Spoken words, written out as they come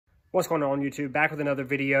What's going on YouTube? Back with another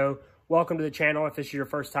video. Welcome to the channel if this is your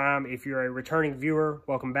first time. If you're a returning viewer,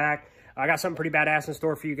 welcome back. I got something pretty badass in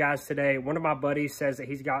store for you guys today. One of my buddies says that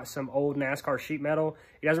he's got some old NASCAR sheet metal.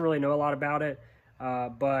 He doesn't really know a lot about it,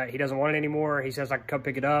 but he doesn't want it anymore. He says I can come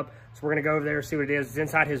pick it up. So we're going to go over there and see what it is. It's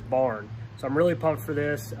inside his barn. So I'm really pumped for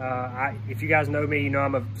this. If you guys know me, you know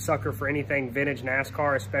I'm a sucker for anything vintage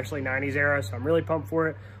NASCAR, especially 90s era. So I'm really pumped for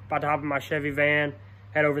it. About to hop in my Chevy van,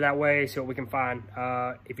 head over that way, see what we can find.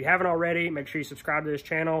 If you haven't already, make sure you subscribe to this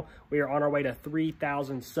channel. We are on our way to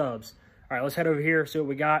 3,000 subs. All right, let's head over here, see what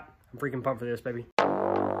we got. I'm freaking pumped for this, baby.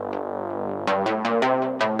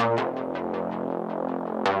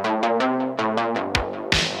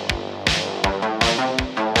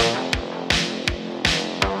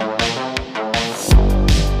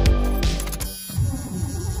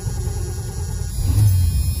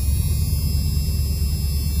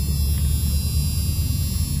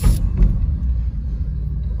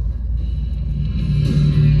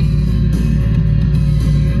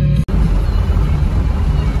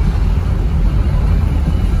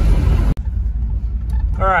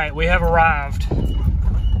 All right, we have arrived.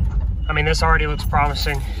 I mean, this already looks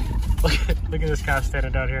promising. Look at this guy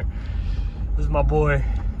standing down here. This is my boy.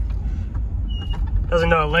 Doesn't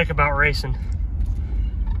know a lick about racing.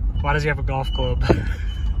 Why does he have a golf club?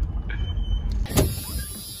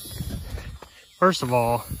 First of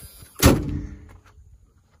all,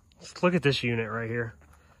 let's look at this unit right here.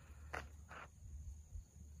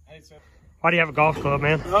 Hey, sir. Why do you have a golf club,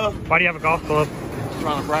 man? Why do you have a golf club? I'm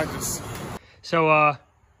trying to practice. So,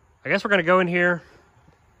 I guess we're gonna go in here.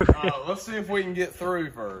 Let's see if we can get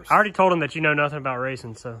through first. I already told him that you know nothing about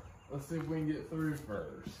racing, so. Let's see if we can get through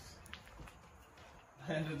first.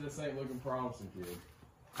 Landon, this ain't looking promising, kid.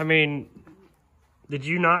 I mean, did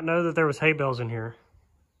you not know that there was hay bales in here?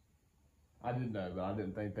 I did know, but I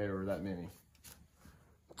didn't think there were that many.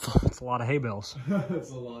 It's a lot of hay bales.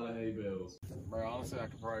 That's a lot of hay bales. Bro, honestly, I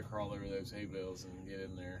could probably crawl over those hay bales and get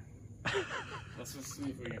in there. Let's just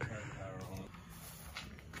see if we can turn the power on.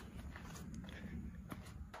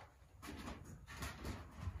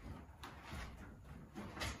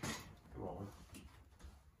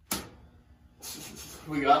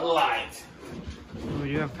 We got light. Oh,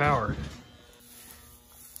 you have power.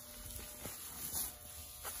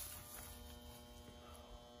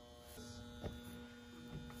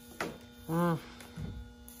 All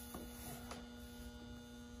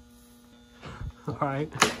right.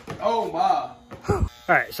 Oh my. All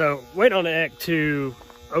right, so waiting on the Eck to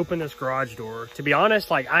open this garage door. To be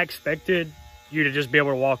honest, like I expected you to just be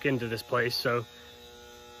able to walk into this place. So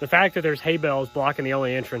the fact that there's hay bales blocking the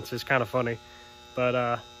only entrance is kind of funny.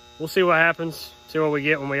 But we'll see what happens, see what we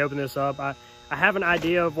get when we open this up. I have an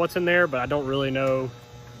idea of what's in there, but I don't really know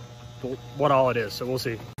what all it is, so we'll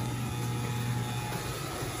see.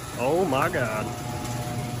 Oh my God.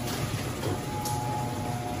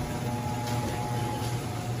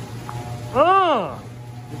 Oh!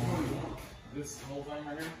 This whole thing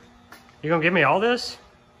right here? You gonna give me all this?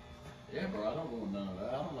 Yeah, bro, I don't want none of that.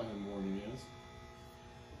 I don't know who Morgan is.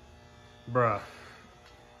 Bruh.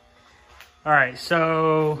 All right,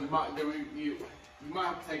 so You might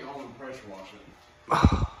have to take it home and pressure wash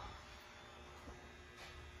it.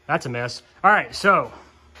 that's a mess. All right, so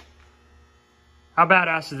how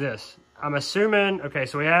badass is this? I'm assuming, okay,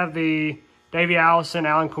 so we have the Davey Allison,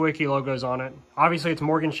 Alan Kawicki logos on it. Obviously, it's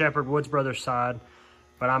Morgan Shepherd, Woods Brothers side,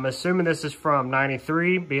 but I'm assuming this is from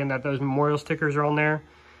 '93, being that those memorial stickers are on there.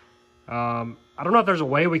 I don't know if there's a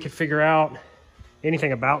way we could figure out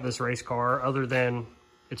anything about this race car other than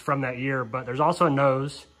it's from that year, but there's also a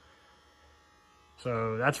nose.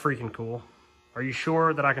 So that's freaking cool. Are you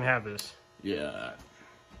sure that I can have this? Yeah.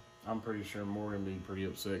 I'm pretty sure Morgan would be pretty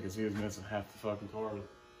upset because he was missing half the fucking car.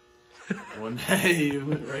 One day he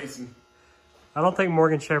went racing. I don't think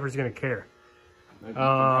Morgan Shepherd's gonna care. If you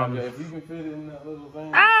can fit it in that little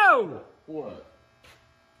thing. Ow! What?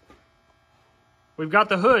 We've got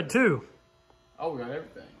the hood too. Oh, we got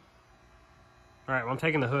everything. All right, well, I'm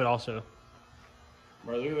taking the hood also.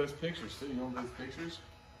 Bro, look at those pictures too. You know those pictures?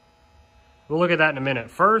 We'll look at that in a minute.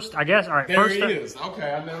 First, I guess, all right. There first he is.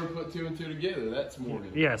 Okay, I never put two and two together. That's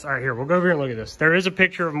Morgan. Yes, all right, here. We'll go over here and look at this. There is a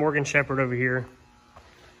picture of Morgan Shepherd over here.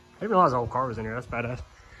 I didn't realize the whole car was in here. That's badass.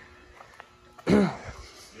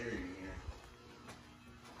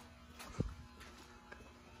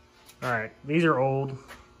 All right, these are old.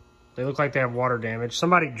 They look like they have water damage.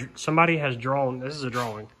 Somebody has drawn, this is a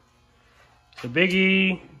drawing. So Big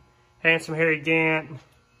E, Handsome Harry Gant,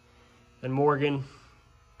 and Morgan.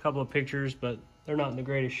 A couple of pictures, but they're not in the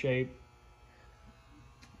greatest shape.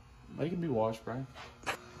 They can be washed, Brian.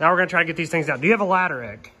 Now we're gonna try to get these things out. Do you have a ladder,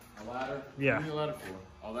 Egg? A ladder? Yeah. What do you need a ladder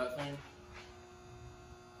for? Oh, that thing?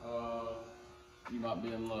 You might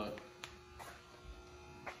be in luck.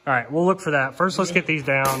 All right, we'll look for that. First, let's get these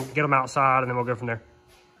down, get them outside, and then we'll go from there.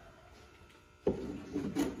 There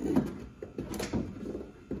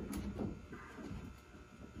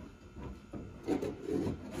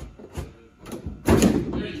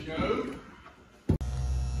you go.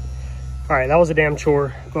 All right, that was a damn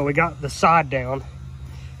chore, but we got the side down.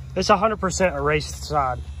 It's 100% erased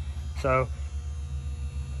side. So,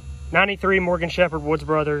 93 Morgan Shepherd Woods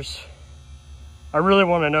Brothers. I really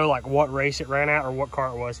want to know like what race it ran at or what car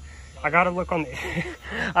it was. I got to look on the,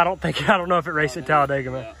 I don't know if it raced at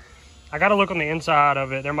Talladega, man. I got to look on the inside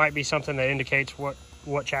of it. There might be something that indicates what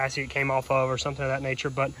chassis it came off of or something of that nature,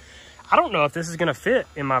 but I don't know if this is going to fit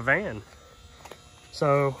in my van.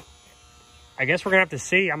 So I guess we're going to have to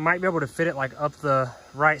see. I might be able to fit it like up the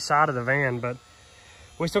right side of the van, but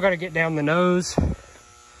we still got to get down the nose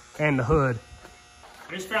and the hood.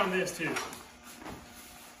 I just found this too.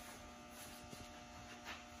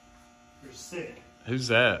 You're sick. Who's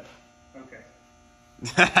that? Okay.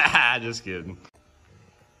 Just kidding.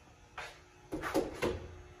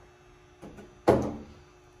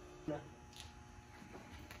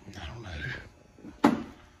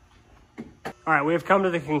 All right, we have come to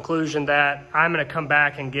the conclusion that I'm going to come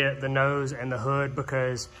back and get the nose and the hood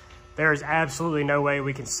because there is absolutely no way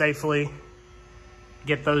we can safely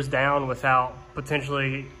get those down without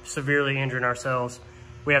potentially severely injuring ourselves.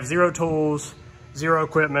 We have zero tools, zero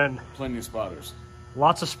equipment. Plenty of spotters.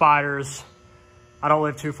 Lots of spiders. I don't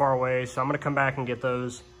live too far away, so I'm going to come back and get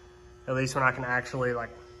those, at least when I can actually like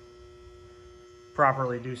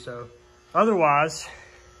properly do so. Otherwise,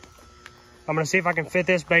 I'm going to see if I can fit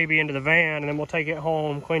this baby into the van, and then we'll take it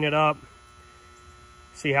home, clean it up,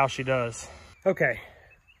 see how she does. Okay,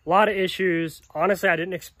 a lot of issues. Honestly, I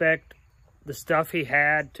didn't expect the stuff he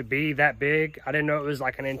had to be that big. I didn't know it was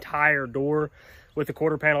like an entire door with the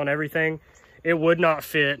quarter panel and everything. It would not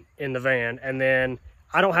fit in the van. And then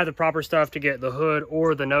I don't have the proper stuff to get the hood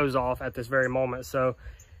or the nose off at this very moment. So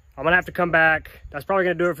I'm going to have to come back. That's probably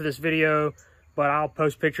going to do it for this video, but I'll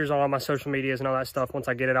post pictures on all my social medias and all that stuff once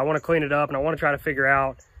I get it. I want to clean it up, and I want to try to figure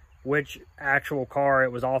out which actual car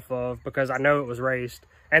it was off of, because I know it was raced,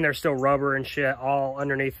 and there's still rubber and shit all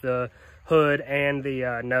underneath the hood and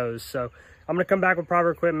the nose. So I'm going to come back with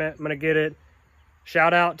proper equipment. I'm going to get it.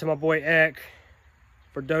 Shout out to my boy Eck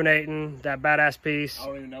for donating that badass piece. I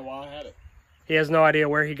don't even know why I had it. He has no idea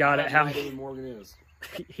where he got it. How who Morgan is.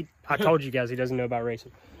 I told you guys he doesn't know about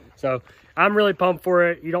racing. So I'm really pumped for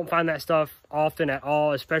it. You don't find that stuff often at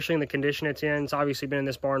all, especially in the condition it's in. It's obviously been in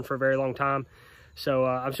this barn for a very long time. So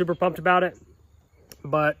I'm super pumped about it.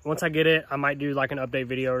 But once I get it, I might do like an update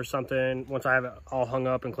video or something once I have it all hung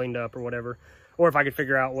up and cleaned up or whatever. Or if I could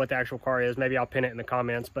figure out what the actual car is, maybe I'll pin it in the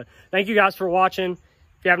comments. But thank you guys for watching.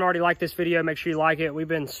 If you haven't already liked this video, make sure you like it. We've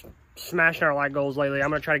been smashing our like goals lately. I'm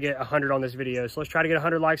going to try to get 100 on this video. So let's try to get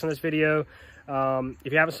 100 likes on this video.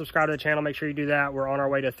 If you haven't subscribed to the channel, make sure you do that. We're on our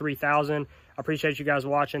way to 3,000. I appreciate you guys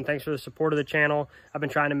watching. Thanks for the support of the channel. I've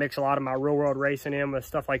been trying to mix a lot of my real world racing in with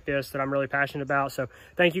stuff like this that I'm really passionate about. So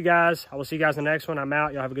thank you guys. I will see you guys in the next one. I'm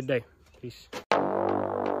out. Y'all have a good day. Peace.